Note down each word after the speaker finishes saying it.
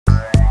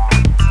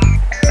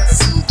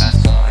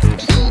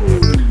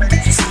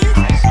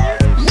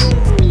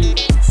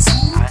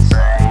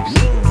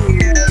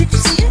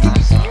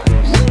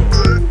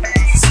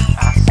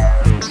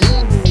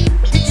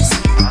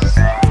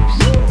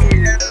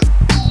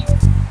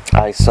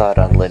I Saw It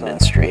on Linden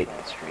Street.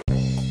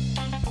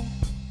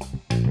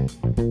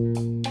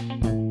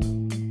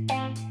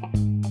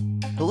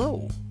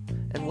 Hello,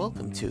 and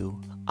welcome to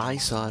I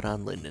Saw It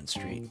on Linden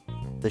Street,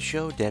 the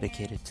show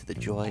dedicated to the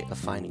joy of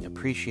finding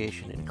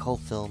appreciation in cult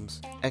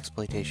films,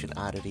 exploitation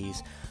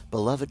oddities,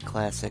 beloved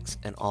classics,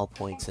 and all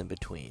points in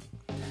between.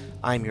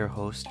 I'm your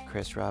host,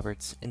 Chris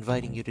Roberts,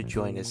 inviting you to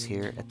join us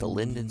here at the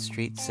Linden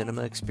Street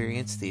Cinema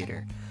Experience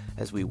Theater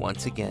as we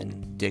once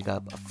again dig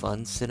up a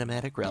fun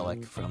cinematic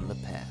relic from the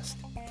past.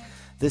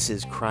 This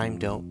is Crime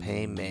Don't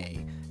Pay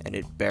May, and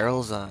it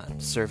barrels on,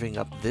 serving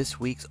up this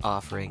week's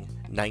offering,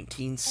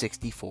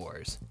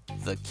 1964's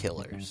The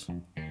Killers.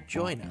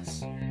 Join us.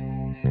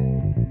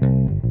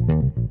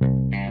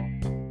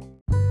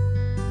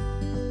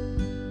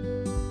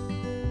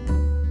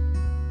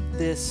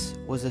 This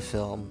was a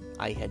film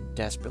I had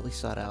desperately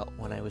sought out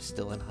when I was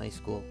still in high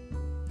school.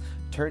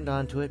 Turned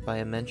onto it by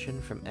a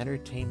mention from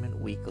Entertainment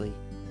Weekly.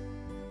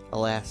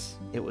 Alas,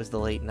 it was the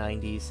late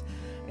 90s,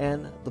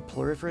 and the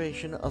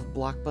proliferation of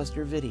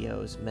blockbuster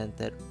videos meant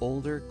that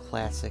older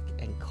classic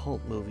and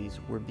cult movies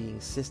were being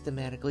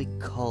systematically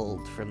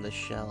culled from the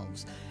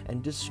shelves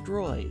and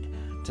destroyed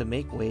to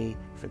make way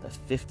for the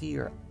 50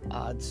 or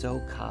odd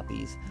so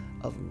copies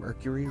of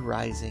Mercury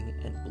Rising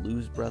and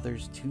Blues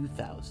Brothers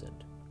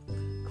 2000.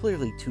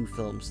 Clearly two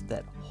films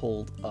that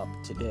hold up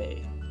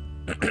today.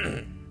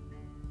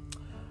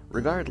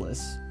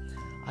 Regardless,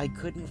 I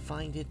couldn't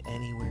find it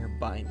anywhere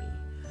by me,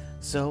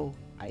 so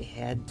I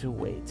had to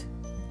wait,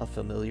 a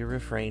familiar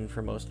refrain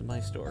for most of my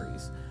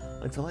stories,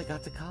 until I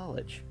got to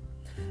college,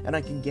 and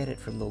I can get it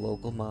from the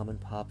local mom and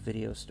pop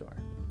video store.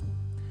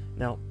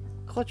 Now,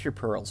 clutch your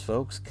pearls,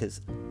 folks, because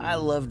I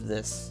loved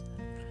this.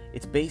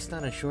 It's based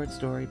on a short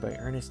story by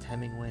Ernest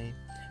Hemingway,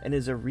 and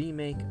is a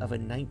remake of a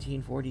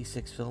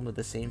 1946 film of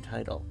the same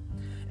title.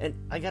 And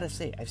I gotta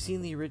say, I've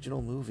seen the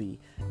original movie,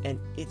 and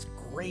it's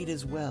great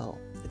as well.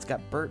 It's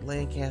got Burt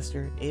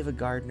Lancaster, Ava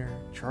Gardner,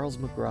 Charles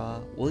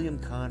McGraw, William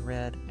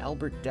Conrad,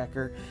 Albert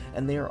Decker,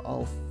 and they are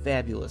all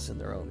fabulous in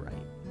their own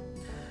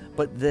right.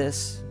 But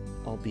this,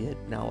 albeit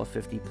now a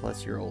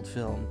 50-plus-year-old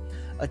film,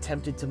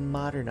 attempted to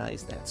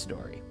modernize that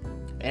story.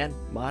 And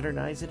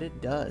modernize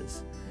it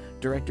does.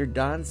 Director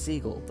Don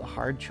Siegel, the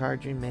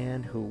hard-charging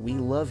man who we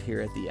love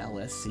here at the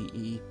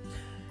LSCE,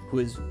 who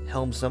has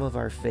helmed some of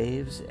our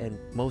faves and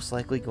most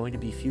likely going to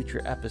be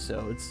future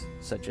episodes,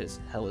 such as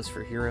Hell is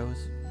for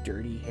Heroes,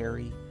 Dirty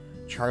Harry,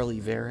 Charlie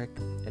Varick,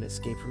 and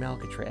Escape from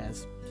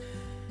Alcatraz.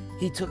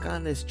 He took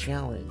on this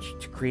challenge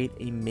to create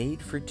a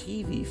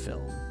made-for-TV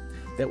film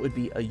that would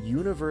be a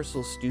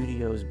Universal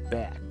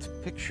Studios-backed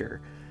picture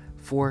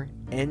for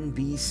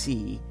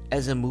NBC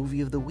as a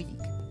movie of the week.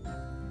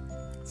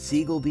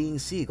 Siegel being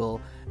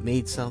Siegel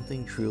made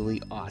something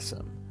truly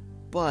awesome,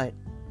 but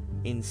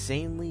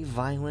insanely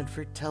violent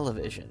for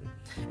television,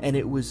 and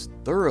it was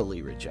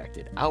thoroughly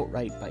rejected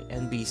outright by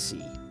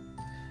NBC.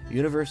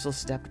 Universal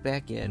stepped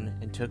back in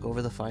and took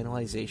over the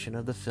finalization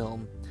of the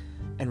film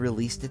and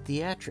released it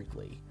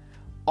theatrically,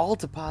 all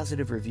to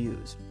positive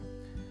reviews.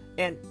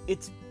 And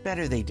it's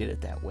better they did it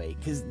that way,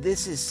 because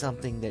this is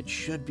something that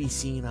should be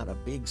seen on a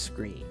big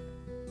screen.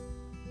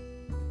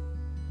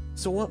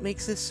 So what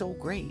makes this so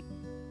great?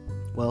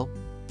 Well,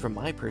 from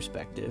my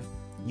perspective,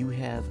 you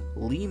have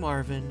Lee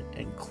Marvin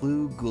and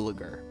Clu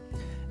Gulager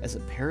as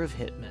a pair of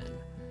hitmen,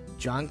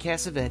 John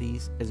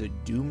Cassavetes as a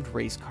doomed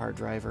race car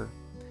driver,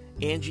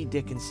 Angie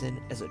Dickinson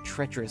as a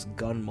treacherous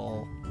gun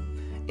moll,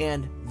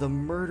 and the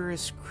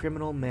murderous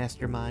criminal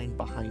mastermind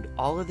behind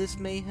all of this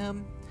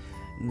mayhem,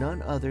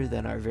 none other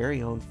than our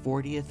very own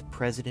 40th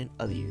President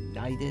of the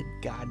United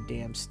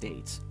Goddamn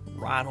States,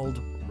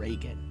 Ronald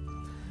Reagan.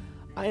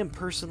 I am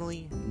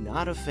personally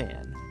not a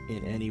fan,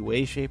 in any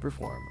way, shape, or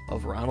form,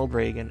 of Ronald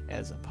Reagan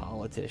as a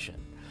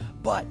politician.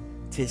 But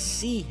to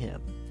see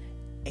him,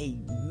 a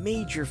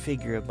major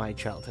figure of my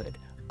childhood,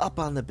 up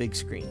on the big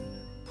screen,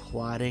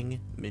 plotting,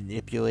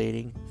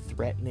 manipulating,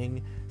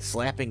 threatening,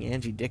 slapping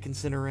Angie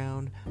Dickinson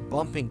around,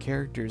 bumping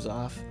characters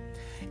off,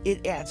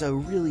 it adds a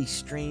really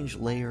strange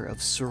layer of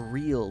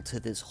surreal to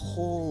this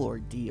whole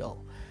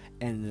ordeal,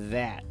 and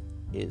that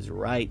is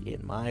right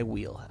in my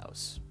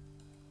wheelhouse.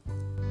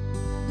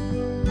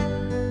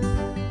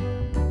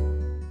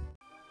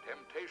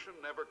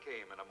 Never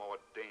came in a more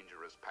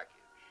dangerous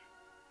package.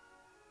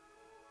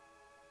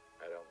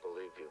 I don't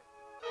believe you.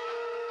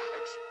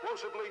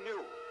 Explosively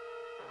new.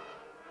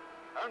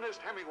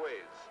 Ernest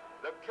Hemingway's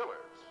The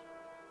Killers.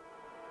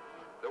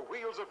 The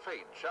wheels of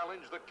fate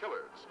challenge the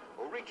killers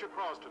who reach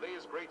across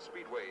today's great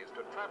speedways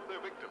to trap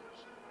their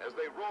victims as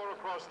they roar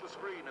across the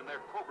screen in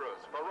their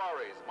Cobras,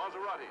 Ferraris,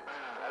 Maseratis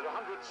at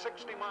 160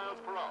 miles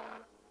per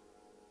hour.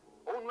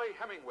 Only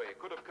Hemingway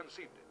could have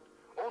conceived it.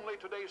 Only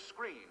today's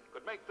screen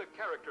could make the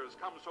characters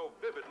come so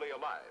vividly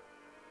alive.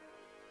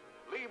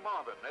 Lee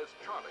Marvin as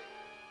Charlie.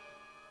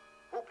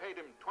 Who paid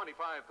him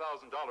 $25,000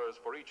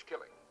 for each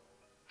killing?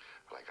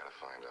 Well, I gotta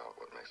find out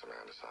what makes a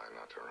man decide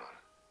not to run.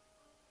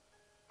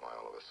 Why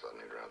all of a sudden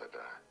he'd rather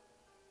die.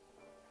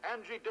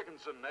 Angie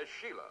Dickinson as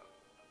Sheila.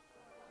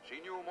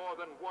 She knew more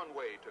than one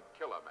way to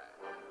kill a man.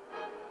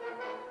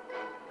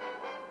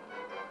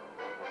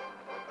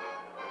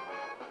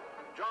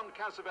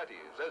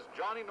 Cassavetes as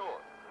Johnny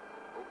North,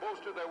 who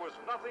boasted there was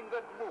nothing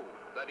that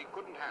moved that he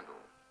couldn't handle.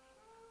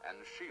 And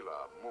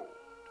Sheila moved.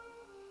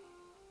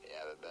 You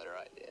have a better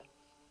idea?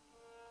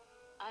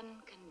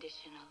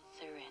 Unconditional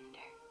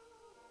surrender.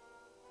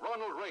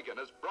 Ronald Reagan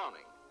as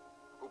Browning,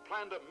 who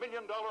planned $1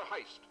 million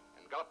heist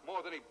and got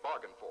more than he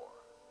bargained for.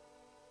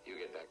 You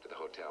get back to the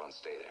hotel and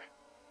stay there.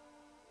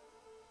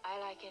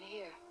 I like it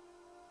here.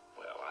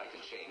 Well, I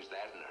can change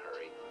that in a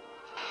hurry.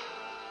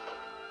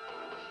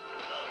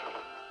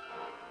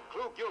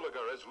 Clu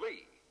Gulager as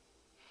Lee.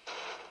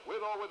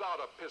 With or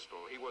without a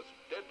pistol, he was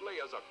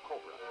deadly as a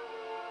cobra.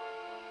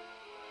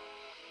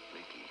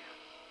 Mickey,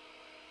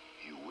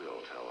 you will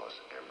tell us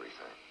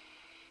everything.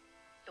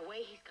 The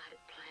way he's got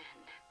it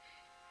planned,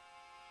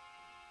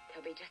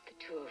 there'll be just the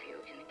two of you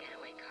in the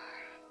getaway car.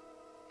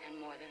 And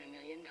more than $1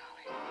 million.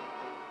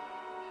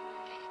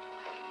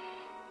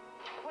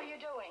 What are you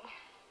doing?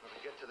 Want to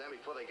get to them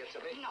before they get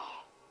to me? No.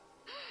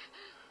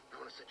 I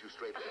want to set you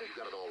straight, man. You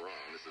got it all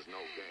wrong. This is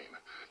no game.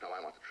 Now, I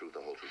want the truth,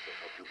 the whole truth. So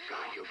help you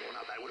God, you're going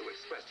out that way to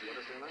express. Do you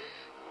understand that?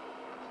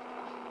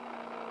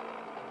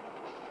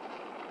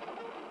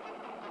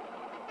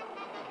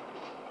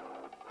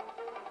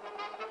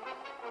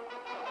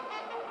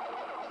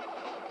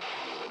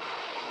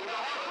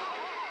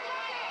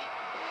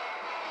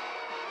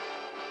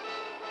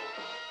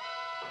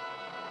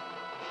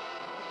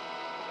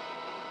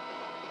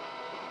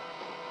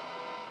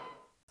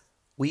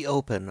 We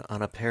open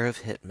on a pair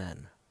of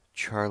hitmen,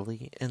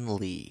 Charlie and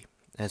Lee,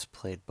 as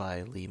played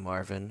by Lee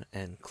Marvin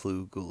and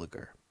Clu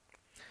Gulager.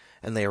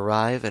 And they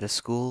arrive at a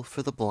school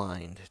for the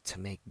blind to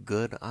make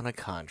good on a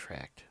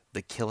contract,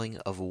 the killing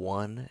of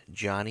one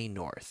Johnny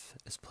North,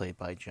 as played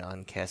by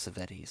John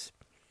Cassavetes.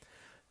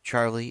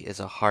 Charlie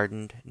is a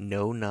hardened,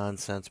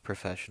 no-nonsense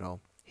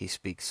professional. He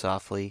speaks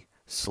softly,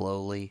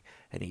 slowly,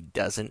 and he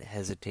doesn't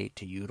hesitate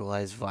to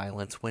utilize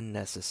violence when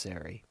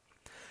necessary.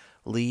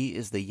 Lee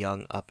is the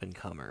young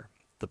up-and-comer,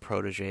 the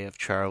protege of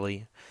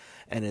Charlie,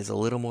 and is a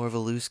little more of a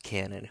loose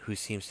cannon who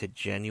seems to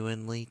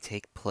genuinely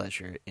take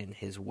pleasure in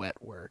his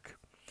wet work,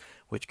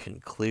 which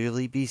can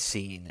clearly be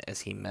seen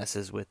as he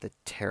messes with the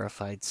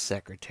terrified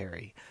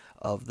secretary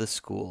of the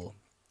school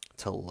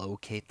to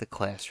locate the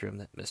classroom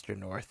that Mr.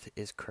 North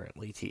is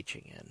currently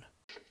teaching in.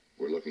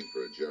 We're looking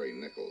for a Jerry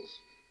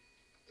Nichols.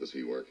 Does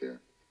he work here?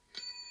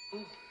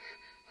 Oh,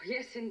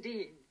 yes,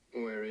 indeed.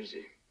 Where is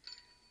he?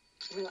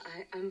 Well,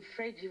 I'm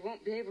afraid you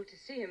won't be able to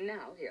see him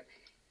now.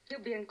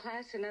 He'll be in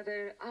class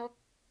another hour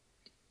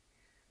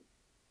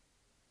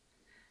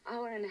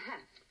and a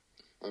half.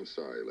 I'm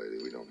sorry, lady.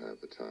 We don't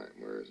have the time.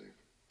 Where is he?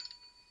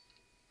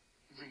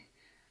 Why,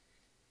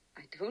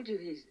 I told you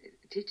he's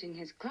teaching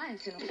his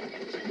class.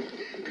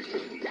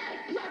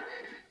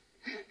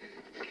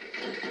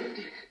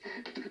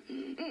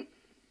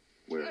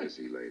 Where is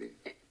he, lady?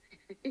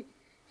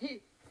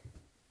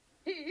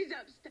 He's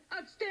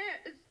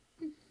upstairs.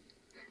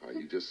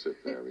 You just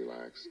sit there,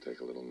 relax, take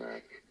a little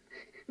nap.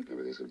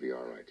 Everything's going to be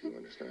all right. Do you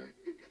understand?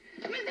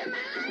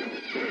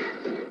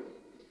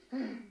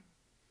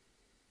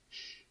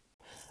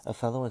 A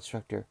fellow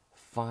instructor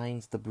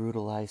finds the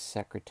brutalized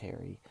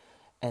secretary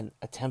and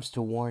attempts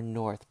to warn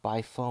North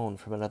by phone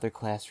from another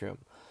classroom,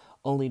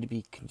 only to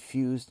be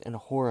confused and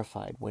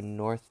horrified when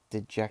North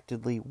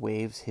dejectedly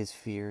waves his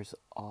fears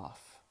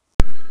off.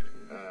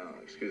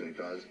 Excuse me,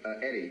 fellas.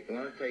 Eddie, you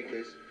want to take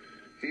this?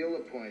 Feel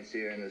the points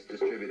here in this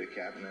distributor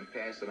cap and then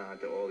pass it on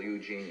to all you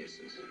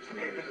geniuses.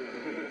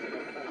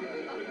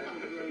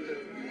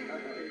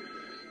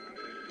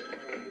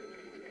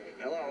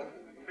 Hello?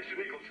 Mr.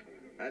 Nichols.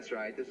 That's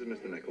right. This is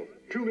Mr. Nichols.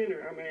 2 men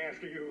are coming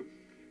after you.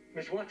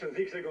 Miss Watson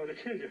thinks they're going to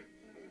kill you.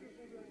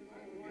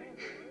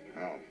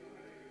 Oh.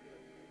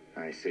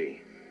 I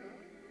see.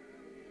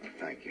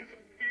 Thank you.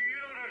 You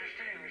don't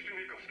understand, Mr.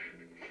 Nichols.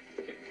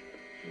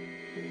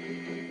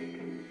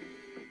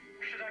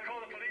 Should I call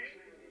the police?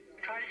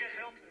 Try to get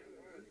help?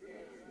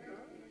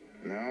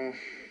 No.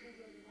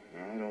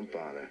 No, don't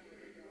bother.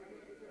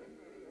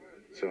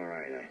 It's all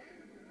right.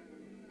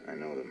 I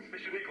know them.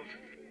 Mr. Nichols.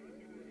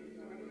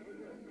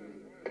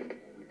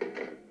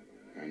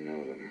 I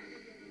know them.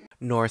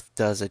 North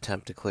does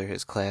attempt to clear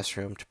his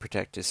classroom to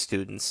protect his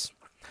students.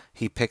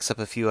 He picks up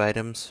a few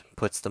items,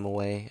 puts them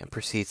away, and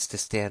proceeds to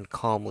stand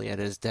calmly at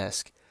his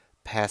desk,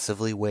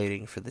 passively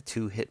waiting for the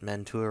two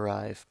hitmen to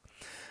arrive.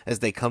 As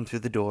they come through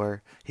the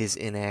door, his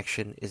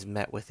inaction is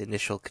met with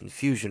initial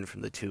confusion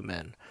from the two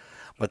men,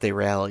 but they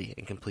rally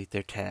and complete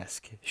their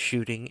task,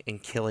 shooting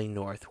and killing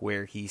North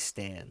where he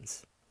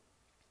stands.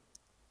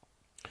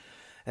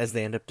 As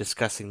they end up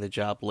discussing the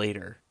job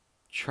later,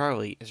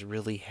 Charlie is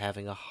really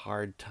having a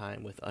hard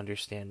time with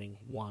understanding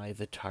why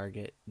the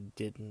target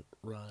didn't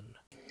run.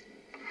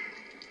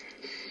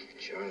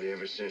 Charlie,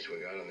 ever since we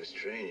got on this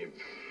train, you've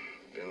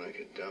been like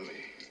a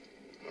dummy.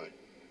 What?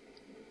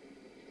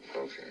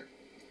 Okay.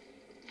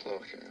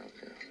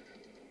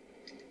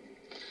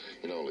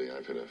 You know, Lee,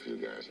 I've hit a few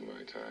guys in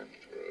my time.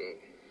 True.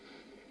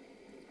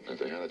 If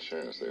they had a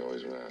chance, they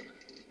always ran.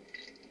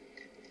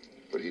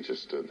 But he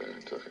just stood there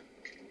and took it.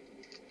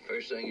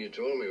 First thing you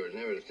told me was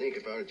never to think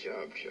about a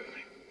job,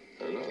 Charlie.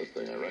 And another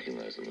thing, I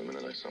recognized him the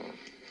minute I saw him.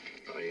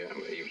 Oh, yeah,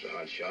 but he was a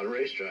hotshot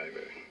race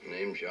driver.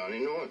 Named Johnny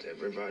North.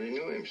 Everybody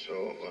knew him,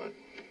 so what?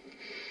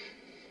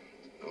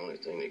 The only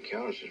thing that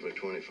counts is we're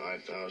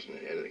 25,000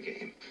 ahead of the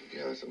game.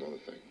 Yeah, that's another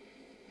thing.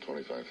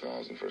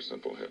 25,000 for a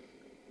simple hit.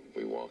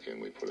 We walk in,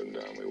 we put him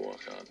down, we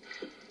walk out.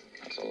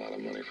 That's a lot of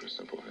money for a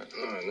simple hit.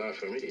 No, not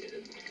for me,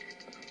 Ed.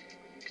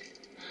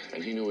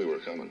 And he knew we were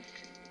coming.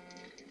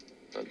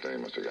 That day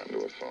must have gotten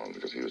to a phone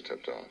because he was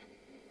tipped off.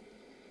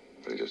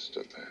 But he just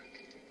stood there.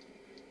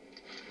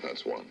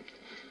 That's one.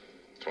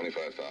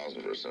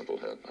 25,000 for a simple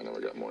hit. I never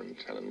got more than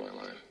 10 in my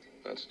life.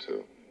 That's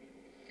two.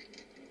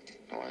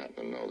 Now, I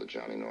happen to know that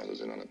Johnny North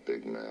was in on a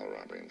big mail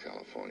robbery in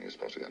California. He's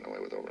supposed to have gotten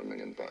away with over $1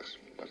 million.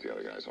 Left the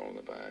other guys holding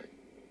the bag.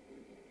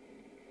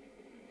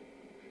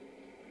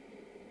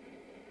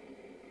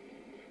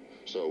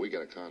 So we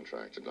got a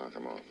contract to knock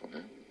him off,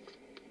 okay?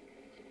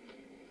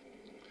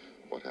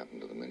 What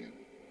happened to the $1 million?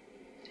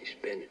 He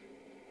spent it.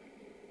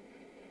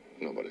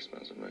 Nobody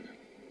spends $1 million.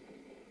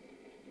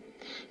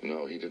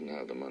 No, he didn't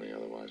have the money,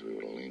 otherwise we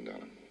would have leaned on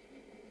him.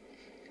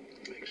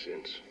 Makes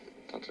sense.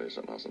 I'll tell you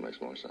something else that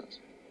makes more sense.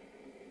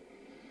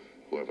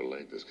 Whoever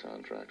laid this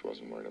contract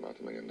wasn't worried about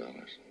the $1 million.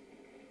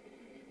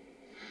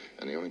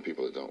 And the only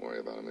people that don't worry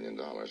about $1 million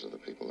are the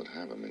people that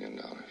have $1 million.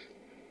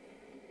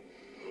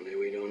 Only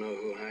we don't know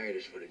who hired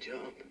us for the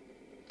job.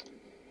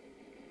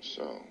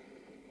 So,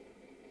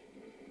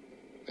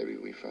 maybe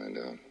we find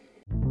out.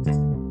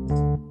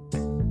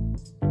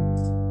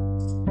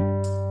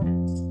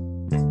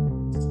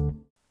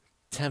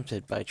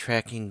 Tempted by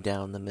tracking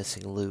down the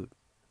missing loot,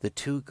 the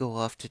two go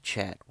off to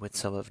chat with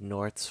some of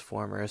North's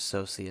former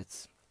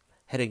associates,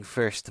 heading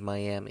first to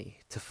Miami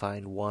to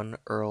find one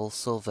Earl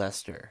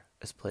Sylvester,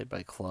 as played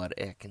by Claude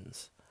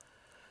Atkins,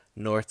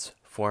 North's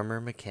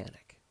former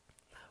mechanic.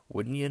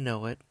 Wouldn't you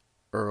know it,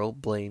 Earl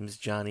blames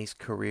Johnny's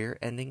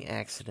career-ending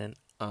accident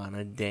on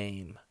a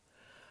dame,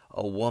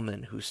 a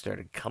woman who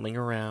started coming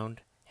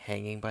around,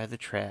 hanging by the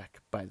track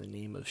by the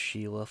name of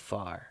Sheila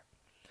Farr.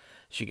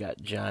 She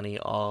got Johnny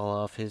all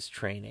off his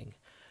training,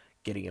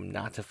 getting him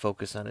not to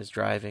focus on his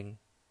driving,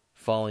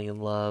 falling in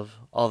love,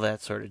 all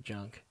that sort of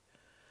junk.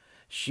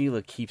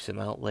 Sheila keeps him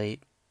out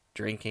late,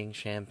 drinking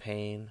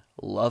champagne,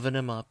 loving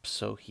him up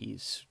so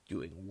he's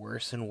doing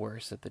worse and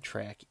worse at the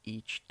track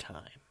each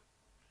time.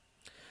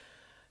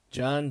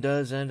 John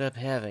does end up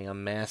having a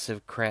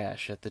massive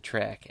crash at the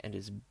track and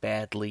is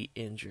badly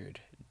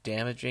injured,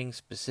 damaging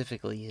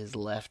specifically his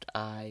left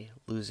eye,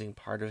 losing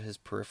part of his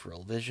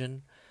peripheral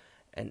vision,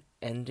 and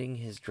ending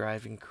his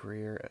driving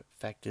career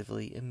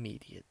effectively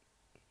immediate.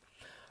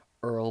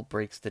 Earl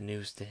breaks the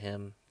news to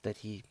him that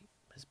he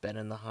has been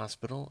in the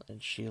hospital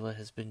and Sheila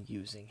has been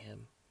using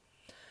him.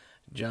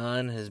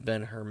 John has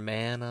been her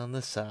man on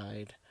the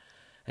side,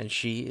 and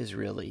she is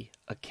really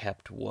a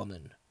kept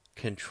woman,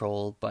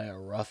 controlled by a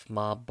rough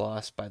mob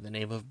boss by the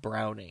name of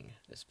Browning,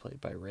 as played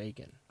by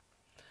Reagan.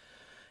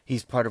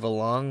 He's part of a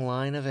long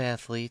line of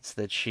athletes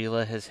that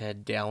Sheila has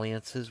had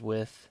dalliances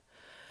with,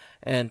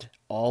 and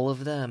all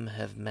of them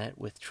have met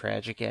with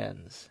tragic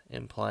ends,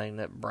 implying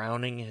that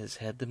Browning has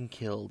had them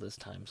killed as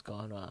time's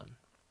gone on.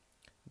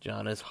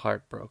 John is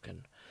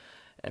heartbroken,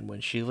 and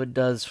when Sheila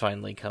does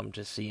finally come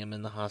to see him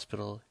in the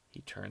hospital,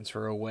 he turns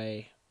her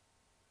away.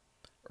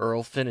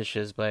 Earl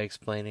finishes by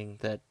explaining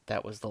that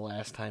that was the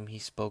last time he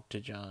spoke to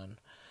John,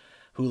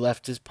 who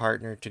left his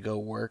partner to go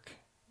work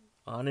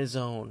on his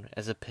own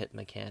as a pit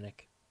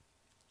mechanic.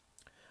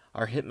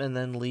 Our hitman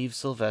then leaves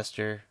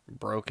Sylvester,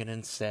 broken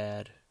and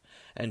sad,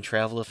 and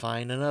travel to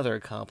find another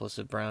accomplice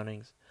of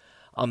Browning's,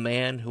 a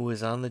man who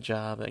was on the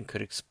job and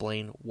could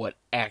explain what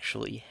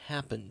actually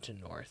happened to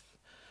North.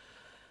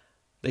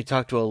 They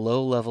talk to a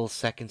low-level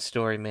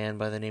second-story man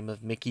by the name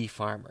of Mickey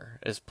Farmer,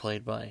 as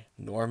played by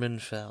Norman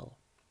Fell.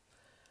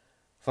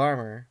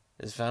 Farmer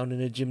is found in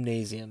a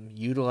gymnasium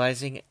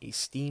utilizing a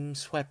steam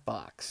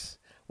sweatbox,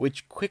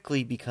 which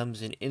quickly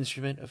becomes an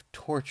instrument of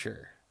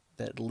torture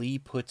that Lee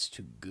puts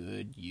to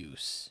good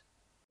use.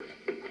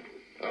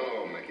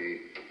 Hello, Mickey.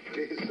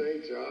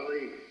 Say,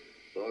 Charlie,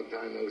 long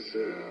time no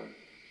see.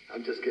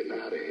 I'm just getting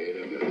out of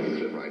here.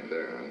 Sit right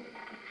there, huh?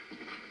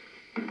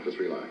 Just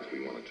relax.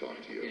 We want to talk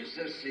to you. Is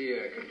this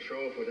the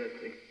control for that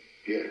thing?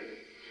 Yeah.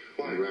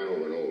 Why? We ran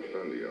over an old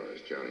friend of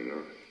yours, Johnny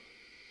North.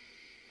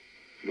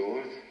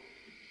 North?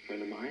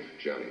 Friend of mine?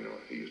 Johnny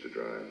North. He used to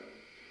drive.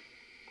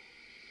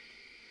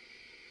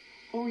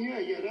 Oh,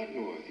 yeah, that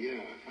North,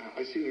 yeah.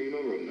 I seem to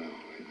remember him now.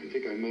 I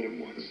think I met him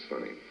once. It's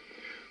funny.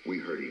 We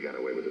heard he got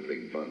away with a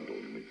big bundle,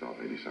 and we thought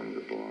maybe some of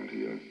it belonged to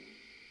you.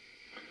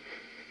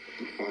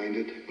 You find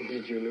it?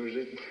 Did you lose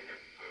it?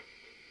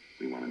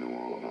 We want to know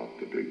all about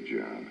the big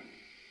job.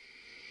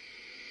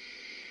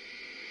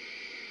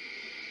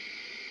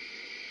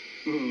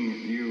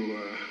 You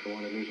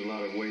want to lose a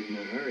lot of weight in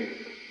a hurry.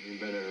 You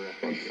better...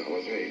 Hey,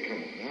 fellas, hey, come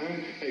on, huh?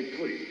 Hey,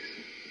 please.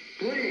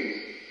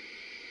 Please!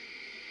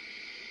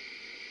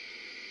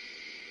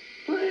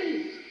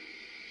 Please!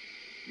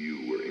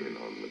 You were in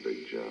on the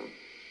big job.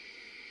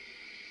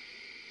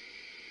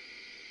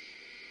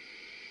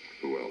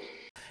 Who else?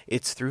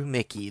 It's through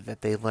Mickey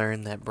that they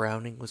learn that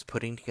Browning was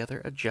putting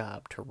together a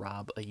job to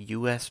rob a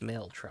U.S.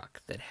 mail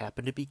truck that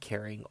happened to be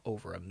carrying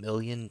over $1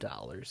 million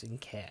in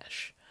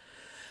cash.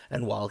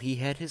 And while he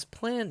had his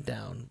plan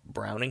down,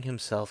 Browning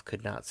himself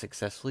could not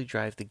successfully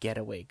drive the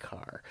getaway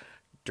car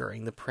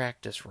during the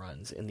practice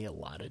runs in the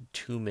allotted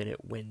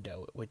 2-minute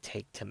window it would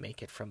take to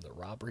make it from the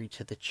robbery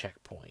to the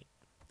checkpoint.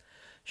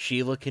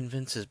 Sheila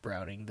convinces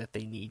Browning that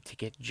they need to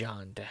get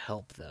John to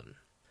help them.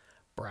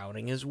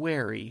 Browning is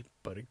wary,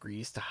 but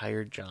agrees to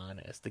hire John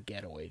as the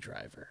getaway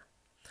driver.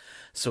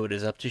 So it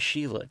is up to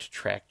Sheila to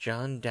track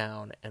John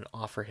down and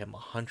offer him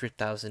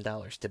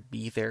 $100,000 to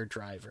be their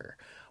driver,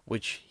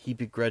 which he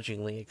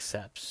begrudgingly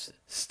accepts,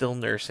 still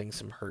nursing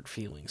some hurt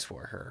feelings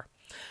for her.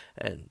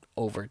 And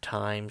over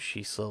time,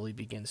 she slowly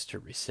begins to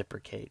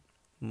reciprocate,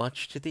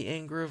 much to the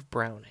anger of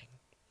Browning.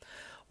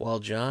 While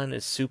John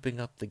is souping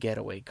up the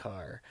getaway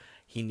car,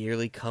 he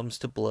nearly comes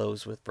to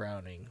blows with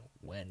Browning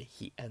when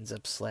he ends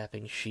up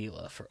slapping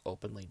Sheila for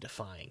openly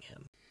defying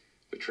him.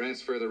 We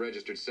transfer the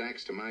registered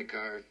sacks to my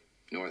car.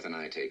 North and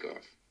I take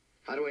off.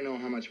 How do we know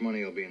how much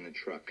money will be in the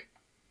truck?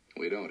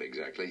 We don't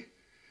exactly.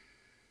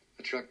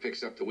 The truck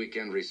picks up the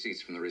weekend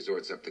receipts from the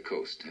resorts up the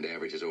coast and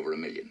averages over $1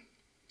 million.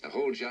 The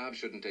whole job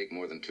shouldn't take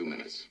more than 2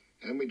 minutes.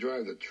 Then we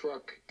drive the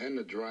truck and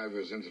the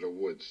drivers into the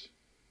woods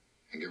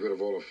and get rid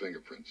of all the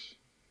fingerprints.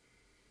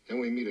 Then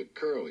we meet at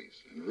Curly's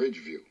in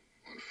Ridgeview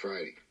on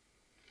Friday.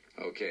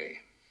 Okay.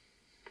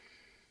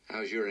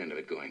 How's your end of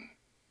it going?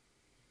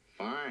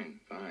 Fine.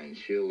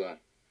 She'll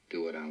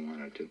do what I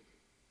want her to.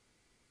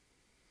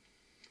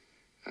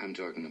 I'm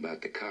talking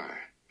about the car.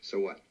 So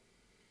what?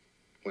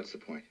 What's the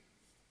point?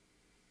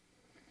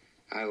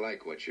 I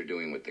like what you're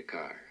doing with the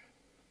car.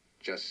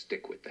 Just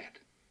stick with that.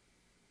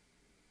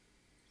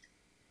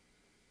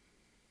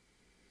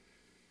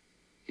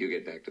 You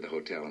get back to the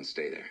hotel and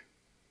stay there.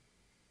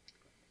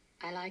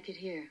 I like it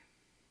here.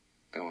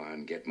 Go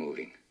on, get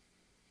moving.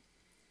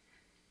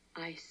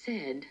 I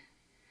said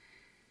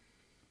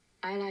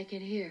I like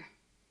it here.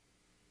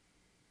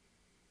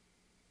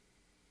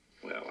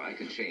 Well, I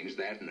can change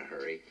that in a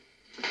hurry.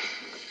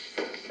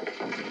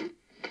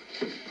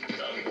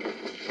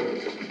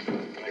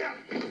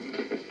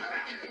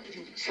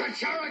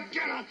 Touch her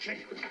again, I'll kill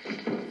you.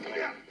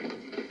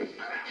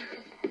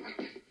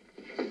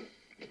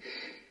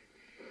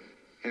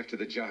 After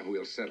the job,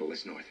 we'll settle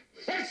this, North.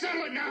 Let's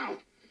settle it now.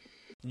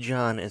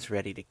 John is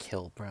ready to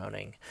kill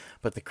Browning,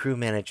 but the crew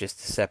manages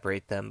to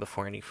separate them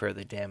before any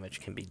further damage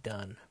can be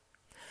done.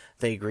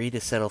 They agree to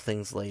settle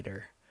things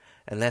later,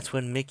 and that's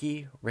when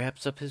Mickey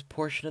wraps up his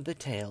portion of the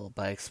tale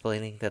by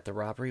explaining that the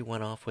robbery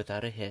went off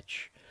without a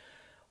hitch.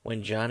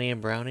 When Johnny and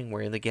Browning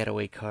were in the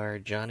getaway car,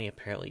 Johnny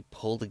apparently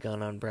pulled a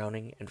gun on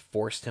Browning and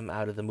forced him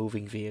out of the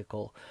moving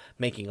vehicle,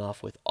 making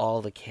off with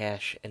all the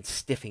cash and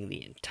stiffing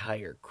the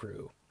entire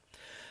crew.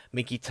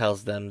 Mickey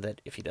tells them that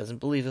if he doesn't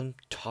believe him,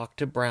 talk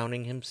to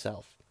Browning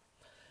himself,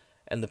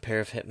 and the pair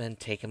of hitmen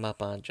take him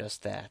up on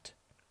just that.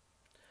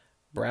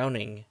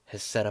 Browning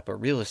has set up a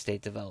real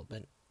estate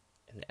development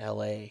in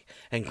L.A.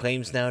 and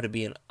claims now to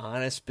be an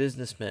honest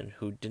businessman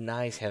who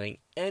denies having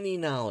any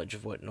knowledge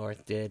of what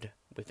North did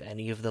with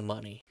any of the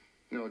money.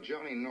 You know,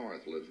 Johnny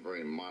North lives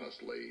very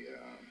modestly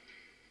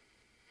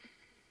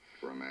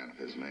for a man of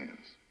his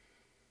means.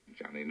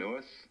 Johnny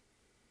North?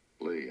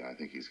 Lee, I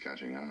think he's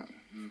catching on.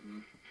 Mm-hmm.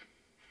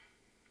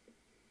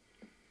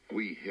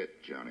 We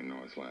hit Johnny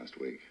North last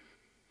week.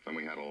 Then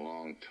we had a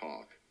long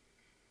talk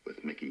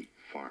with Mickey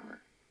Farmer.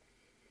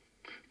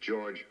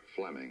 George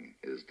Fleming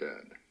is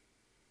dead.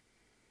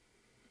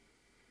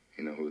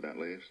 You know who that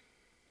leaves?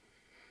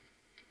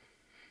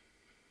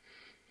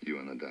 You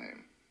and the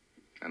dame.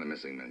 And a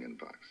missing $1 million.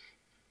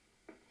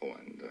 Oh,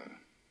 and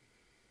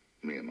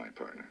me and my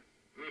partner.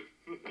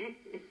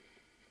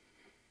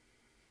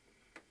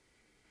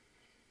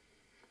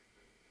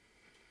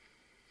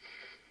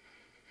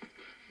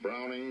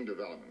 Browning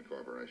Development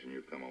Corporation,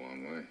 you've come a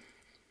long way.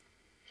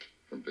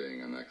 From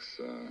being an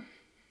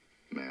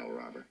ex-mail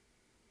robber.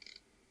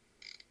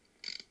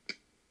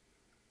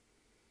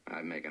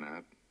 I'm making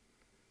out,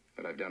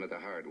 but I've done it the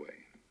hard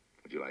way.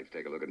 Would you like to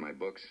take a look at my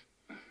books?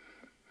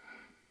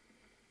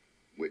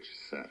 Which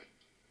set?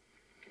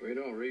 We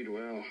don't read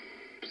well.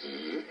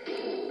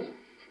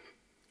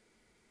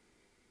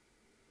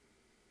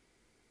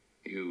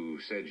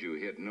 You said you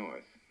hit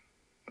North.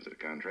 Was it a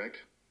contract?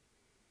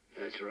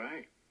 That's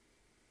right.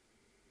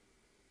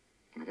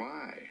 But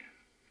why?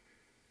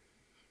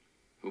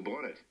 Who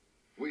bought it?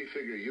 We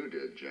figure you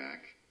did,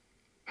 Jack.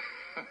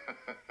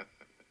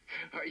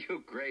 Are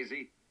you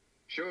crazy?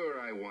 Sure,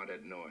 I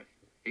wanted North.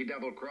 He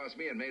double-crossed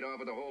me and made off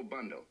with the whole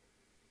bundle.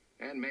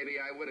 And maybe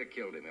I would have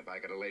killed him if I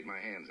could have laid my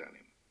hands on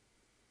him.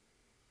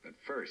 But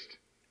first,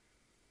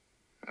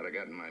 I'd have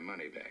gotten my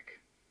money back.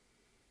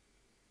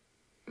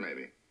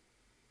 Maybe.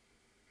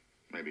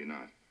 Maybe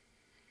not.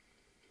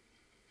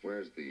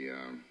 Where's the,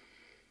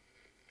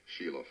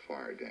 Sheila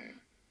Farr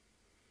dame?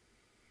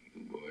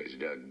 You boys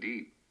dug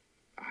deep.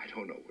 I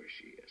don't know where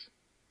she is.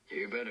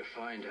 You better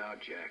find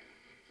out, Jack.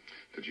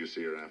 Did you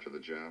see her after the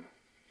job?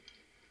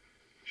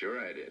 Sure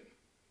I did.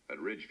 At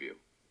Ridgeview.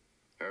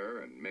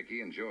 Her and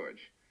Mickey and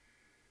George.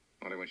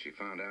 Only when she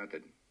found out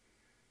that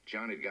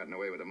Johnny'd gotten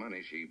away with the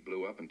money, she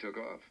blew up and took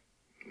off.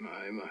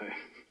 My.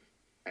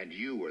 And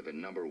you were the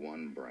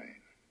 #1 brain.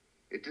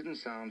 It didn't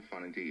sound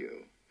funny to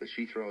you that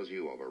she throws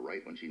you over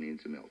right when she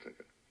needs a meal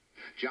ticket.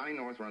 Johnny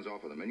North runs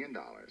off with $1 million.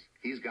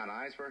 He's got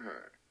eyes for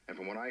her. And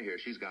from what I hear,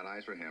 she's got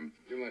eyes for him.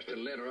 You must have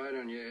lit right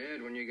on your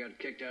head when you got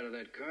kicked out of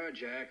that car,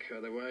 Jack.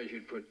 Otherwise,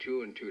 you'd put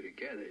 2 and 2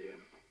 together, you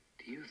know.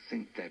 Do you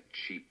think that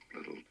cheap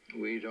little...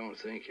 We don't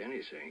think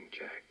anything,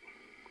 Jack.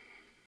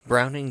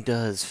 Browning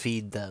does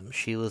feed them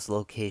Sheila's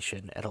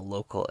location at a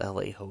local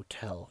LA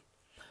hotel.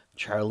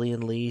 Charlie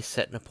and Lee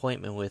set an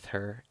appointment with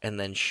her and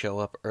then show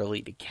up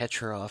early to catch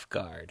her off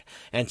guard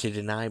and to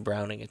deny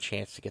Browning a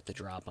chance to get the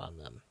drop on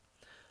them.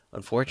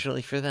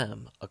 Unfortunately for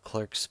them, a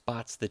clerk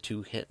spots the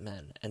 2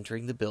 hitmen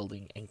entering the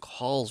building and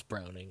calls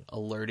Browning,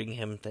 alerting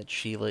him that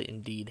Sheila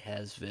indeed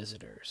has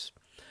visitors.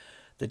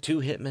 The 2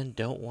 hitmen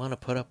don't want to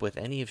put up with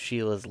any of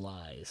Sheila's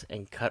lies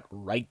and cut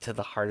right to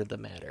the heart of the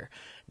matter,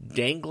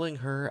 dangling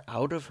her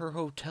out of her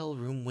hotel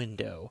room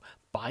window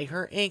by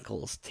her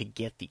ankles to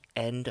get the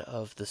end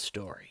of the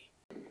story.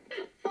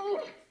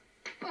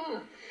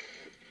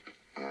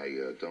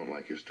 I don't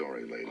like your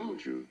story, lady.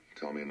 Would you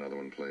tell me another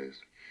one,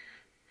 please?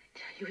 I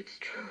tell you it's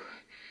true.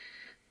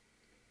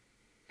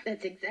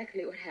 That's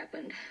exactly what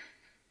happened.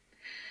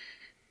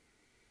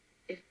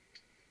 If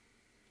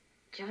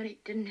Johnny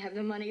didn't have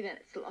the money, then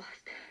it's lost.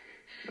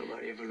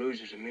 Nobody ever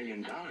loses $1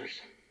 million.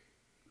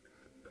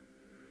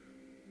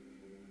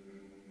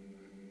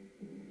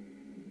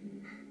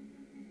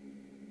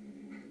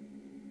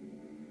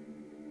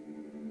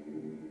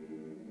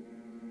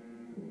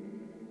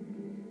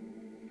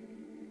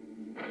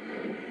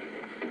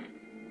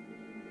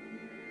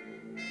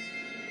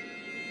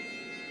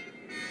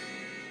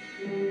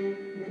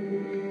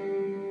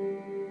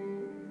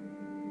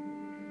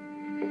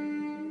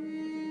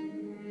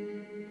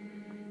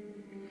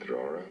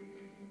 Dora?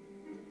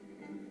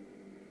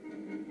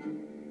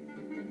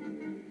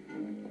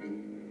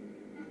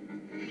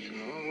 It's a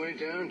long way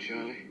down,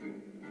 Charlie.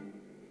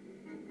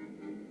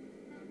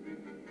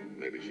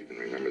 Maybe she can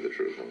remember the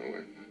truth on the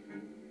way.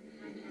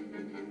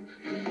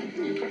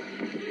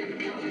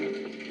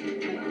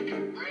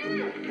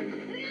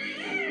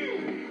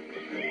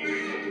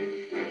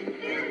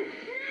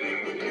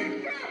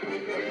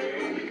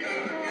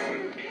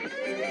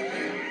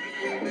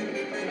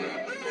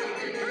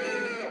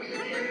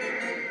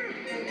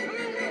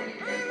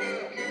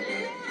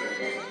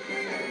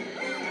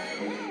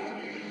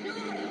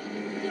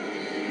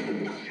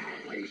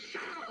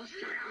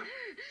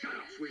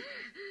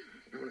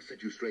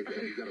 You straight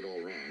there. You got it all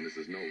wrong. This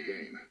is no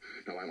game.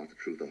 Now, I want the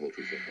truth, the whole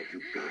truth. So help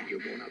you God, you're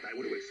going out that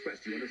way to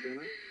express. Do you understand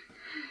that?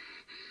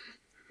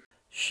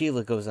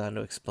 Sheila goes on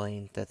to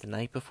explain that the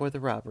night before the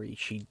robbery,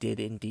 she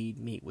did indeed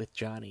meet with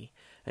Johnny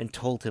and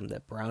told him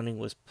that Browning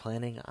was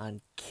planning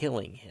on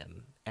killing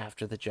him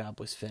after the job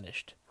was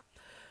finished.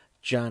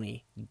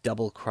 Johnny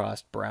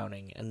double-crossed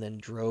Browning and then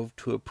drove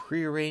to a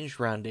prearranged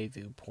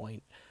rendezvous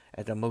point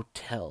at a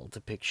motel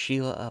to pick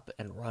Sheila up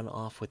and run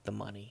off with the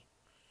money.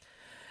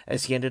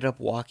 As he ended up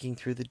walking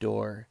through the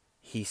door,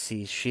 he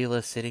sees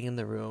Sheila sitting in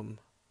the room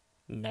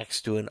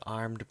next to an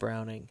armed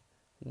Browning,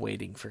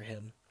 waiting for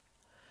him.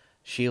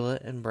 Sheila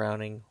and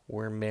Browning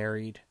were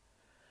married.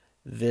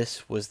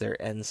 This was their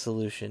end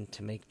solution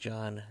to make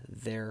John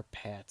their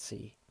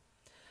patsy.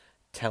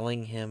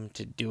 Telling him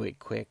to do it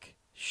quick,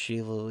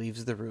 Sheila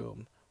leaves the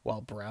room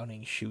while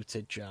Browning shoots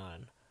at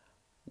John,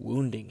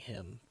 wounding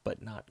him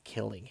but not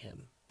killing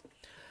him.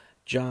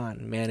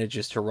 John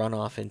manages to run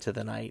off into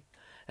the night,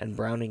 and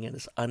Browning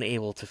is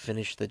unable to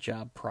finish the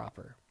job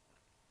proper.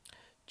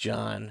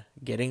 John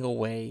getting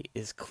away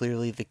is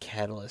clearly the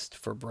catalyst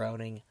for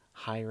Browning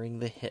hiring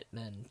the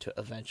hitmen to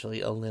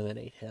eventually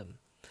eliminate him,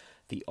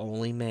 the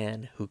only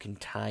man who can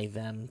tie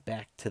them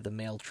back to the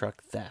mail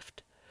truck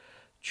theft.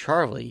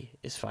 Charlie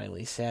is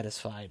finally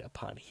satisfied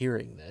upon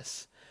hearing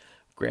this.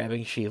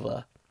 Grabbing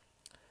Sheila,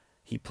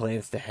 he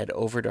plans to head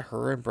over to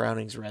her and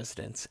Browning's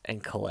residence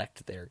and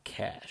collect their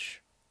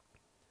cash.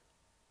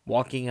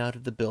 Walking out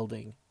of the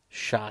building,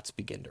 shots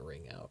begin to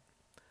ring out.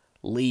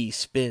 Lee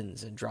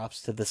spins and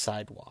drops to the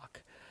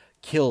sidewalk,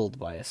 killed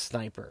by a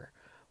sniper,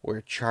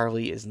 where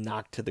Charlie is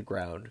knocked to the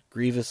ground,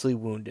 grievously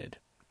wounded.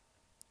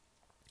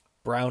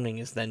 Browning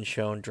is then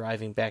shown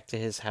driving back to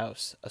his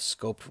house, a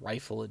scoped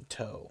rifle in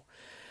tow.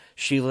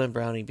 Sheila and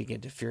Browning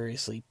begin to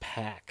furiously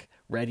pack,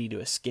 ready to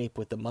escape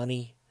with the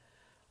money,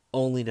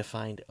 only to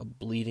find a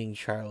bleeding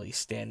Charlie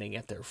standing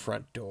at their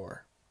front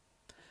door.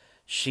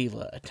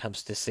 Sheila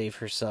attempts to save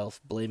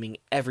herself, blaming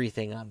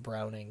everything on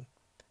Browning.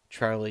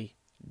 Charlie,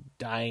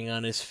 dying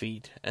on his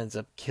feet, ends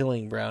up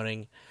killing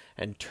Browning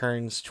and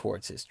turns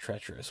towards his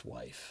treacherous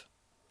wife.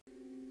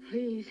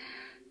 Please.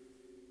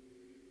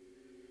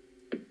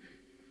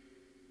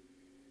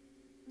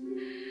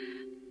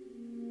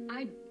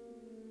 I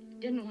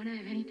didn't want to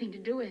have anything to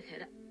do with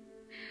it.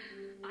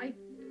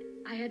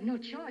 I had no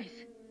choice.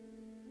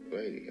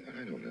 Lady,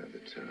 I don't have the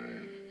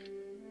time.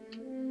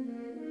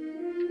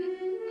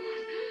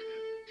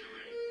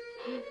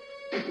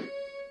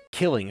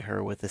 Killing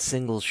her with a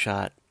single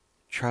shot,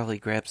 Charlie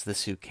grabs the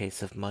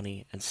suitcase of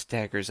money and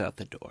staggers out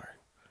the door.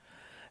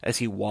 As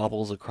he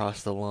wobbles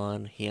across the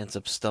lawn, he ends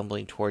up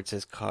stumbling towards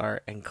his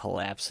car and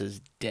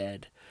collapses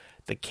dead,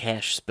 the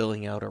cash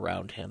spilling out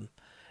around him,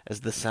 as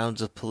the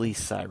sounds of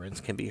police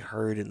sirens can be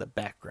heard in the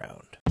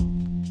background.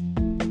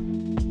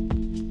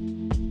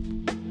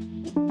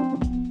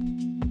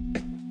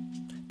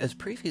 As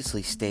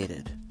previously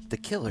stated, The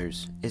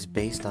Killers is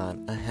based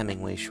on a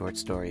Hemingway short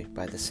story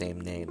by the same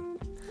name.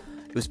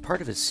 It was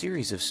part of a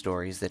series of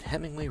stories that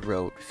Hemingway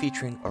wrote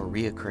featuring a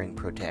reoccurring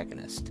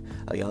protagonist,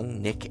 a young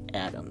Nick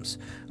Adams,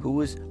 who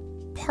was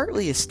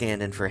partly a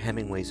stand-in for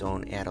Hemingway's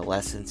own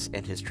adolescence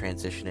and his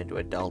transition into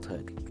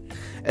adulthood.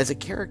 As a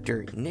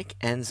character, Nick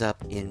ends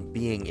up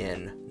being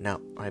in,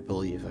 now I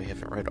believe I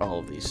haven't read all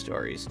of these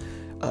stories,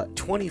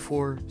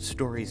 24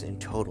 stories in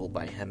total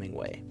by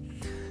Hemingway.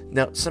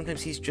 Now,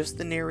 sometimes he's just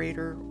the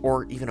narrator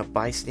or even a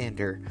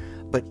bystander,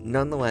 but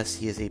nonetheless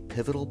he is a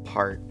pivotal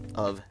part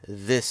of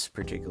this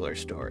particular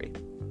story.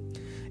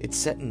 It's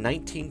set in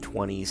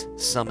 1920s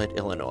Summit,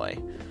 Illinois,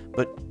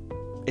 but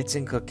it's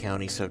in Cook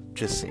County, so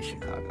just say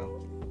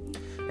Chicago.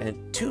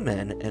 And two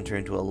men enter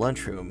into a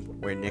lunchroom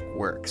where Nick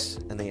works,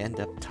 and they end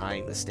up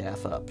tying the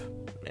staff up,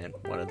 and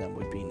one of them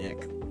would be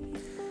Nick,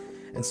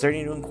 and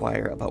starting to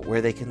inquire about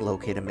where they can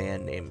locate a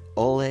man named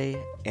Ole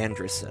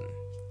Andresen,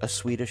 a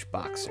Swedish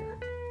boxer,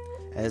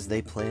 as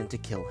they plan to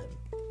kill him.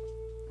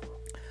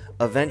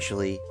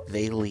 Eventually,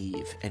 they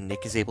leave, and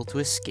Nick is able to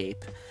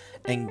escape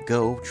and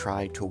go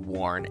try to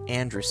warn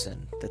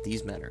Andresen that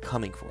these men are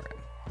coming for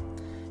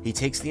him. He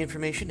takes the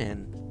information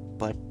in,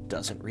 but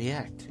doesn't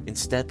react,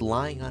 instead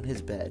lying on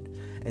his bed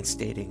and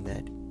stating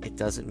that it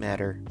doesn't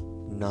matter,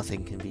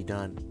 nothing can be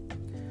done.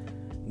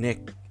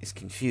 Nick is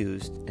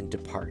confused and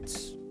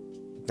departs.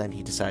 Then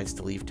he decides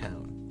to leave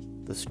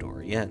town. The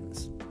story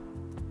ends.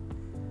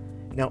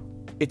 Now,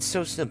 it's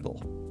so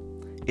simple.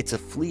 It's a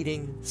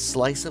fleeting,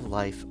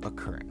 slice-of-life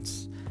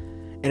occurrence.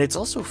 And it's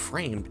also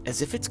framed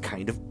as if it's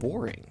kind of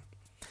boring.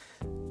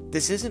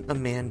 This isn't a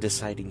man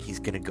deciding he's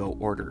going to go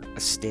order a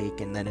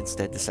steak and then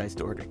instead decides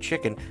to order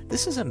chicken.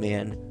 This is a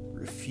man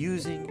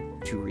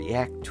refusing to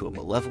react to a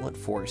malevolent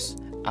force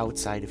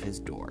outside of his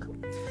door,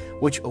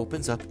 which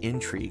opens up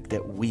intrigue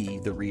that we,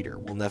 the reader,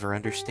 will never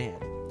understand,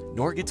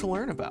 nor get to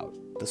learn about.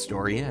 The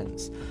story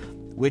ends,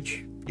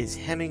 which is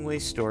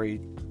Hemingway's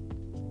story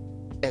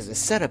as a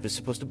setup is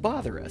supposed to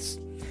bother us.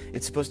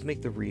 It's supposed to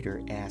make the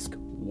reader ask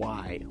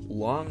why,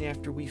 long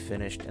after we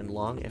finished and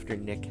long after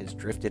Nick has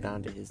drifted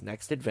on to his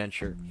next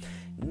adventure,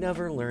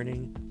 never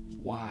learning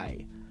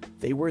why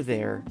they were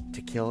there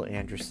to kill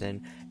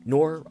Andresen,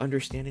 nor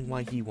understanding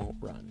why he won't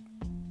run.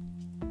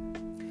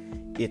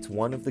 It's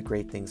one of the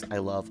great things I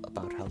love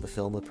about how the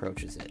film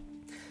approaches it.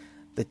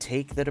 The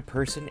take that a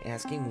person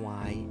asking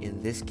why,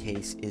 in this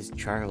case, is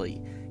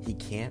Charlie. He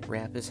can't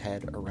wrap his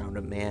head around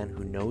a man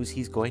who knows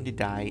he's going to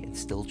die and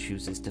still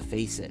chooses to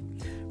face it,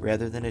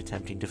 rather than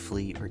attempting to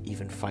flee or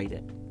even fight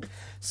it.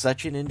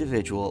 Such an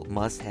individual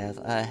must have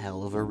a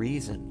hell of a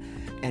reason,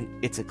 and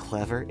it's a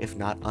clever, if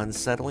not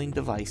unsettling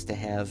device to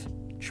have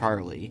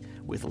Charlie,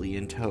 with Lee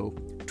in tow,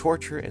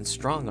 torture and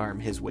strong-arm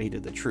his way to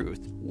the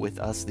truth, with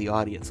us, the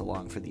audience,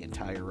 along for the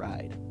entire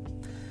ride.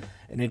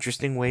 An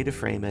interesting way to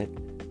frame it,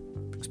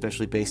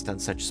 especially based on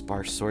such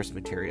sparse source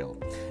material,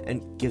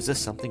 and gives us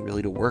something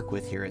really to work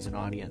with here as an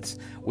audience,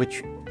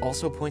 which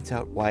also points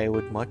out why I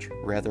would much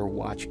rather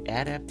watch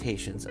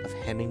adaptations of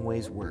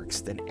Hemingway's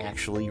works than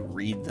actually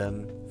read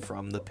them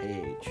from the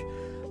page.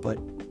 But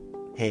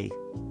hey,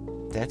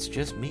 that's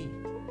just me.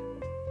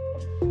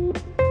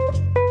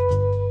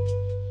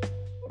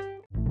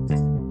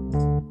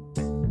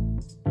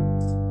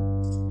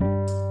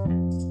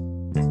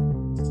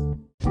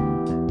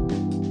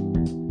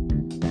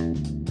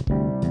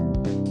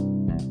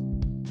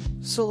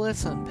 So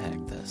let's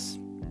unpack this.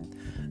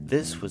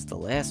 This was the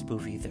last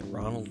movie that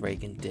Ronald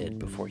Reagan did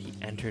before he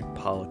entered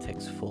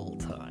politics full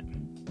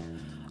time.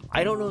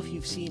 I don't know if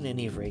you've seen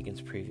any of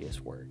Reagan's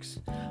previous works,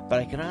 but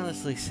I can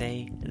honestly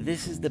say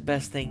this is the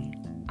best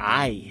thing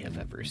I have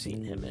ever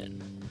seen him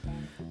in.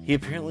 He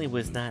apparently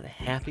was not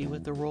happy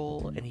with the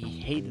role, and he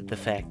hated the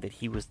fact that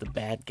he was the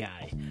bad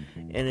guy,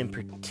 and in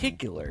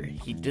particular,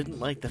 he didn't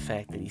like the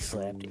fact that he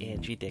slapped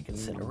Angie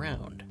Dickinson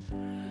around.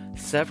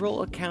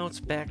 Several accounts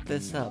back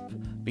this up,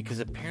 because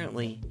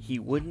apparently he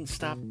wouldn't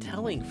stop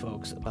telling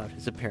folks about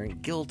his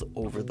apparent guilt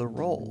over the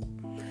role.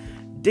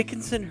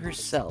 Dickinson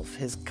herself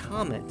has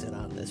commented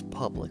on this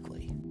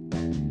publicly.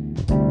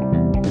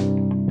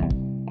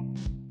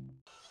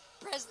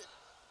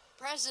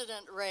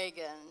 President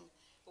Reagan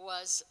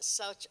was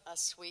such a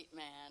sweet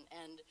man,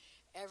 and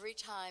every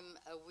time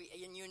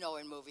and you know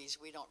in movies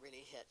we don't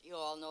really hit, you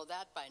all know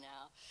that by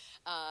now,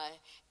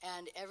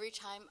 and every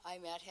time I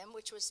met him,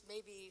 which was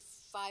maybe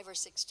 5 or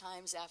 6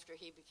 times after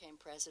he became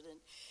president,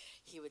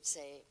 he would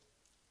say,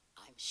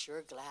 "I'm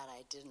sure glad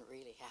I didn't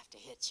really have to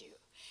hit you."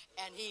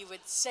 And he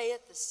would say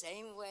it the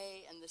same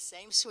way and the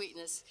same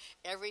sweetness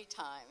every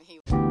time.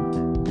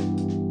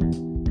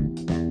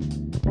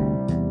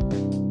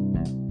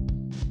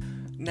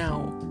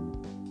 Now,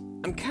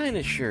 I'm I'm kind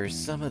of sure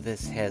some of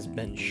this has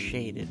been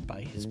shaded by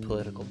his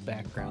political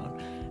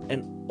background,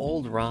 and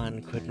old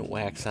Ron couldn't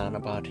wax on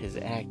about his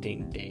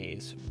acting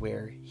days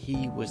where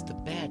he was the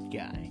bad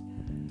guy.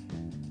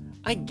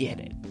 I get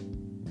it.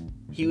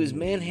 He was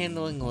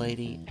manhandling a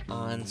lady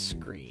on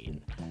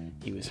screen.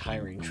 He was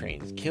hiring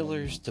trained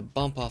killers to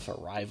bump off a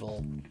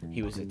rival.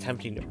 He was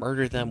attempting to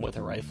murder them with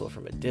a rifle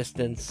from a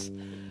distance.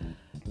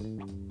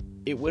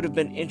 It would have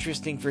been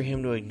interesting for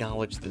him to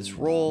acknowledge this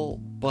role,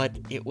 but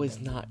it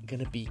was not going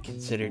to be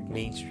considered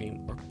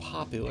mainstream or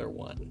popular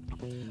one.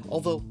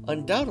 Although,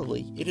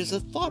 undoubtedly, it is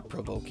a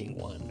thought-provoking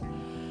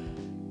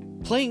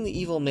one. Playing the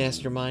evil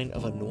mastermind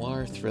of a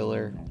noir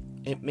thriller,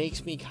 it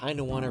makes me kind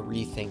of want to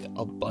rethink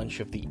a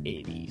bunch of the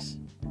 80s.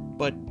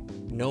 But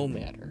no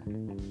matter.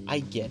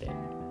 I get it.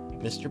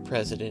 Mr.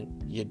 President,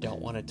 you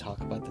don't want to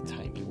talk about the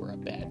time you were a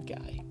bad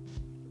guy.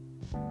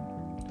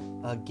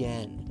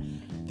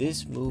 Again,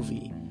 this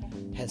movie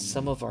has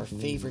some of our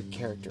favorite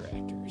character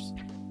actors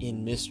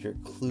in Mr.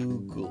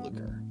 Clu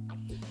Gulager.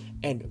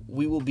 And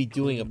we will be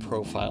doing a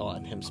profile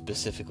on him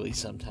specifically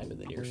sometime in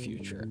the near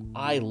future.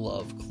 I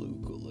love Clu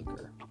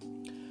Gulager.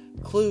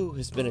 Clu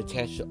has been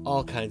attached to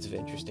all kinds of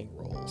interesting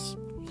roles,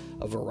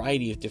 a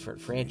variety of different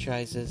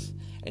franchises,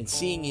 and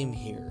seeing him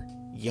here,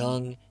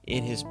 young,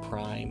 in his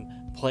prime,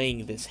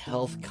 playing this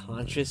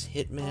health-conscious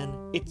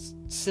hitman, it's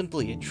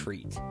simply a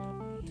treat.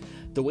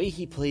 The way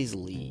he plays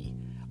Lee,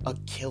 a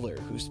killer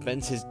who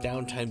spends his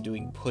downtime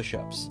doing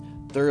push-ups,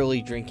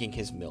 thoroughly drinking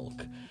his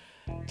milk,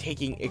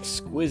 taking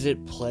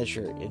exquisite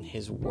pleasure in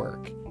his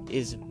work,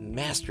 is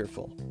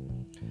masterful.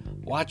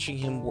 Watching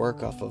him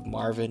work off of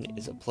Marvin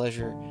is a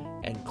pleasure,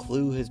 and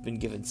Clu has been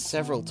given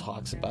several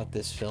talks about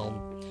this film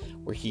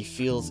where he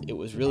feels it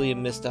was really a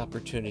missed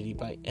opportunity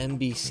by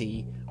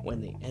NBC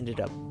when they ended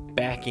up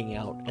backing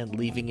out and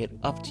leaving it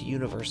up to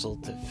Universal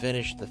to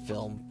finish the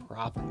film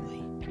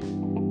properly.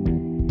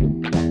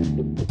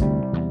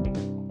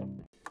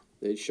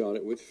 They shot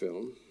it with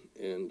film,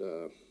 and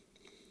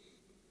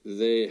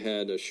they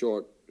had a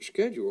short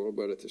schedule,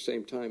 but at the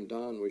same time,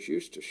 Don was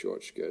used to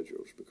short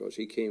schedules because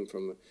he came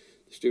from the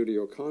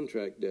studio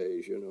contract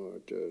days,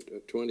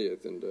 at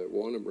 20th and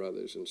Warner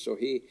Brothers, and so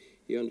he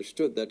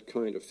understood that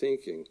kind of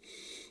thinking.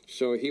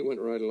 So he went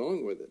right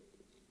along with it.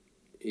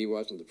 He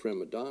wasn't the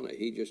prima donna.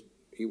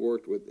 He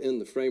worked within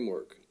the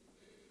framework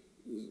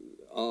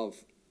of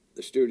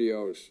the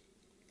studio's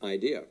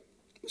idea.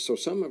 So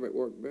some of it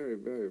worked very,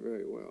 very,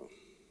 very well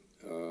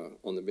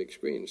on the big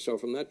screen. So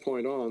from that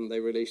point on, they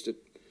released it,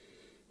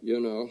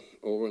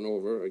 over and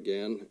over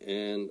again,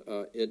 and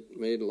it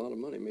made a lot of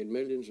money, made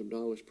millions of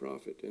dollars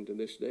profit, and to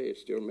this day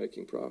it's still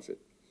making profit.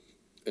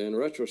 In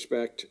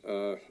retrospect,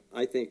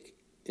 I think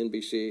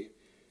NBC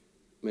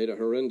made a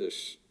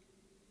horrendous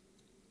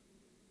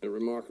and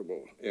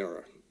remarkable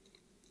error.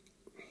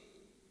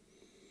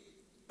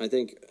 I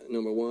think,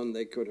 number one,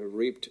 they could have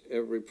reaped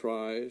every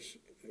prize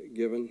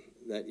given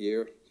that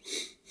year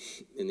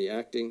in the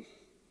acting,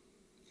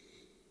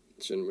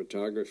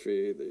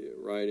 cinematography, the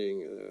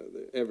writing,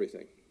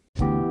 everything.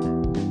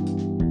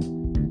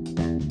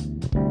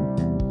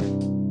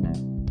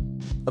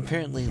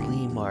 Apparently,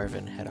 Lee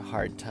Marvin had a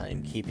hard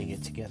time keeping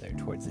it together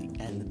towards the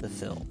end of the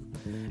film.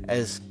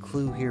 As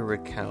Clu here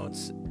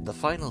recounts, the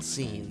final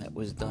scene that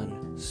was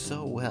done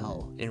so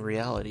well, in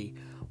reality,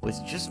 was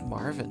just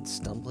Marvin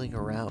stumbling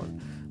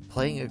around,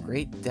 playing a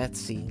great death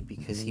scene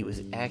because he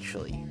was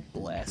actually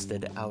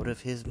blasted out of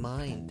his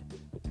mind.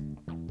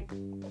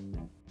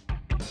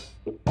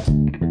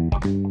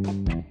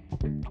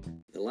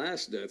 The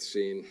last death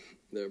scene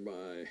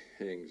thereby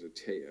hangs a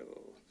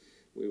tale.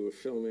 We were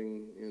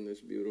filming in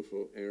this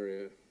beautiful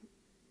area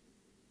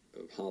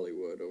of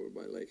Hollywood, over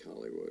by Lake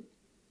Hollywood.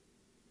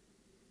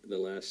 The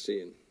last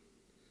scene.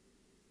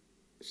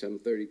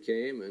 7:30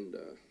 came, and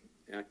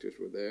actors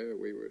were there.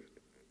 We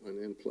went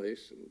in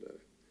place and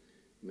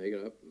made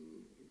up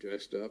and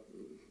dressed up.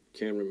 And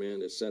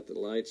cameraman had set the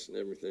lights and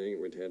everything.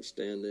 We'd had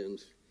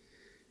stand-ins.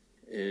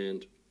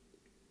 And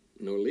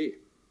no Lee.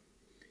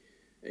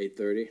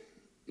 8:30,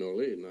 no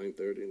Lee.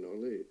 9:30, no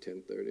Lee.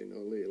 10:30,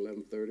 no Lee.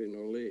 11:30,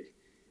 no Lee.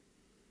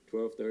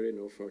 12:30,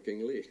 no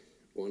fucking Lee.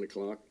 1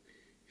 o'clock,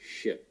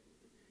 shit.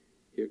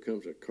 Here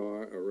comes a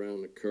car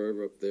around the curve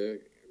up there,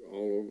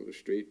 all over the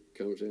street,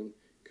 comes in,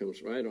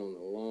 comes right on the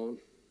lawn,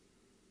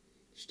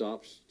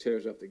 stops,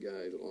 tears up the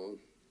guy's lawn,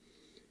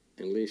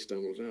 and Lee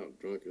stumbles out,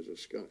 drunk as a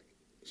skunk.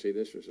 See,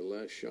 this was the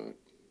last shot,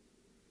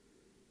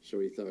 so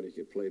he thought he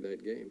could play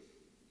that game.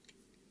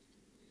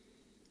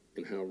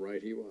 And how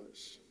right he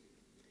was.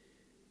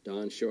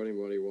 Don showed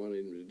him what he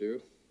wanted him to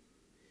do.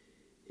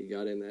 He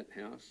got in that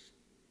house.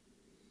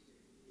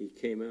 He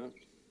came out,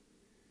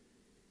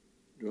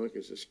 drunk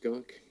as a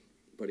skunk,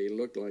 but he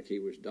looked like he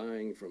was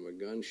dying from a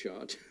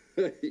gunshot.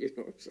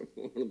 So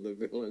one of the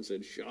villains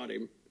had shot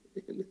him,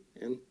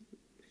 and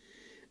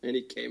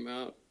he came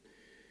out,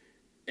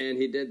 and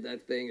he did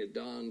that thing that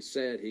Don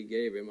said he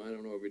gave him. I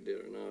don't know if he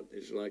did or not.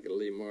 It's like a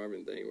Lee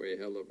Marvin thing where he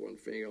held up one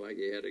finger like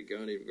he had a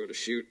gun. He would go to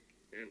shoot,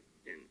 and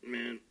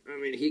man, I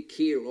mean, he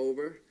keeled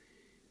over.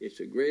 It's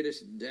the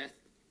greatest death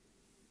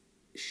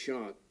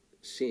shot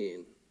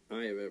scene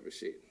I have ever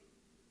seen.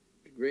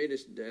 The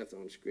greatest death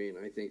on screen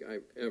I think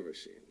I've ever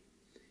seen.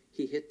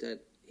 He hit that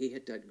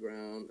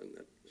ground and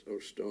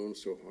those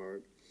stones so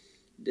hard.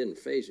 It didn't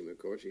faze him, of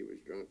course. He was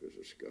drunk as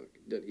a skunk.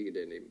 He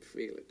didn't even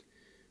feel it.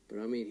 But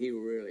I mean, he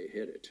really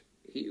hit it.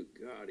 He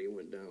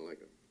went down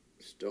like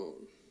a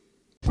stone.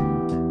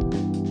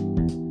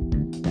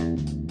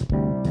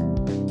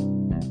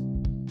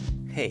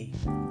 Hey,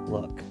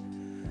 look.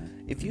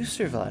 If you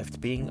survived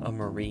being a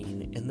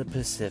Marine in the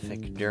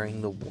Pacific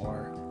during the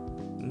war,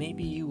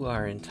 maybe you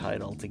are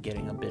entitled to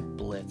getting a bit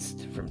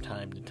blitzed from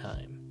time to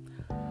time.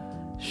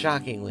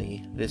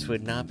 Shockingly, this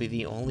would not be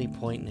the only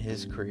point in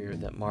his career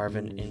that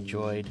Marvin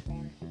enjoyed,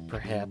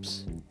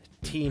 perhaps,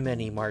 too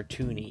many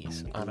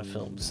martinis on a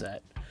film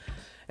set,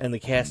 and the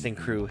cast and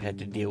crew had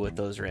to deal with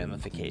those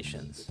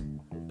ramifications.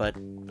 But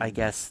I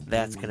guess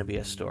that's going to be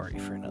a story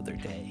for another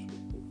day.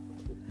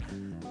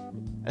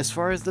 As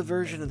far as the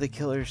version of The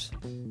Killers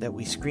that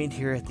we screened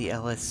here at the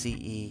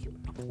LSCE,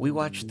 we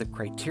watched the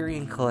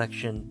Criterion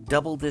Collection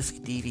double-disc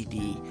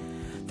DVD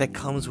that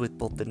comes with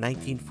both the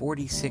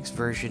 1946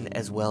 version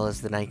as well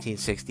as the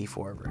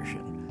 1964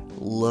 version,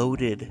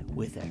 loaded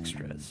with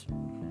extras.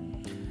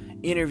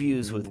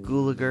 Interviews with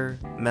Gulager,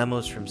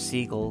 memos from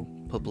Siegel,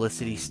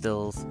 publicity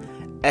stills,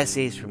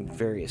 essays from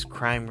various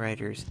crime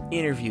writers,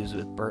 interviews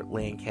with Burt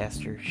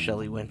Lancaster,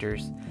 Shelley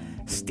Winters,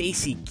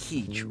 Stacy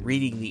Keach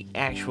reading the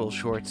actual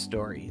short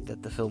story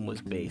that the film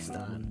was based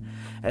on,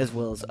 as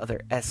well as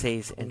other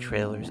essays and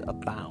trailers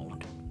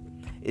abound.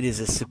 It is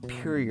a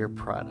superior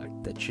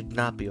product that should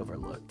not be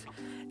overlooked,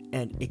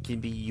 and it can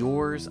be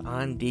yours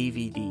on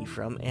DVD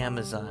from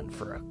Amazon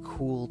for a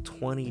cool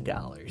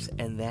 $20,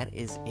 and that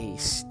is a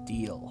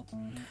steal.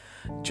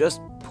 Just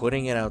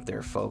putting it out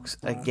there, folks.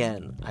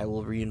 Again, I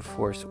will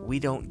reinforce, we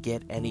don't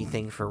get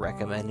anything for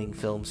recommending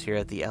films here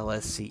at the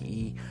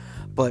LSCE,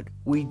 but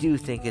we do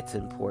think it's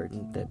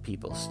important that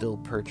people still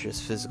purchase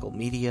physical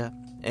media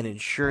and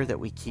ensure that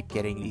we keep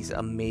getting these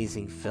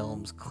amazing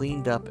films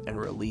cleaned up and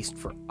released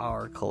for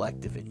our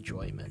collective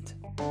enjoyment.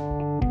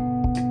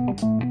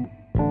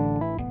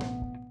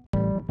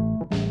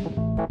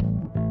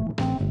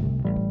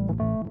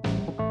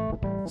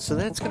 So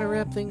that's going to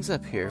wrap things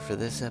up here for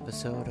this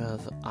episode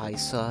of I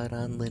Saw It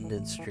on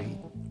Linden Street.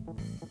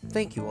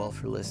 Thank you all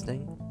for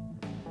listening.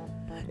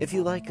 If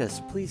you like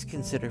us, please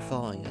consider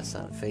following us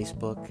on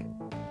Facebook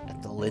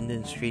at the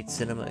Linden Street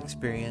Cinema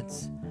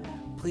Experience.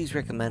 Please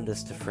recommend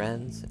us to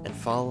friends and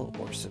follow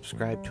or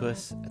subscribe to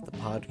us at the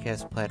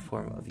podcast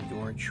platform of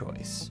your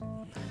choice.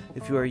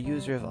 If you are a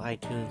user of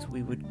iTunes,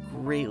 we would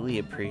greatly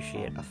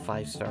appreciate a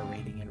 5-star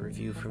rating and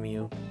review from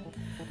you.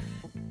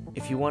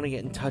 If you want to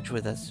get in touch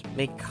with us,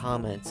 make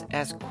comments,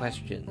 ask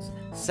questions,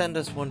 send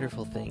us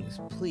wonderful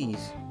things,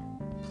 please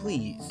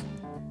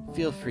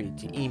feel free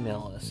to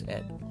email us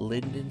at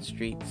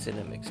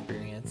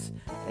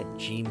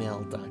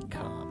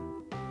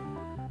lindenstreetcinemaexperience@gmail.com.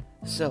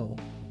 So,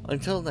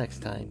 until next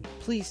time,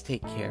 please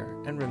take care,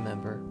 and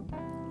remember,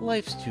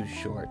 life's too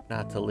short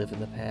not to live in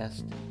the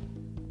past.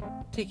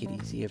 Take it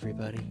easy,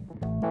 everybody.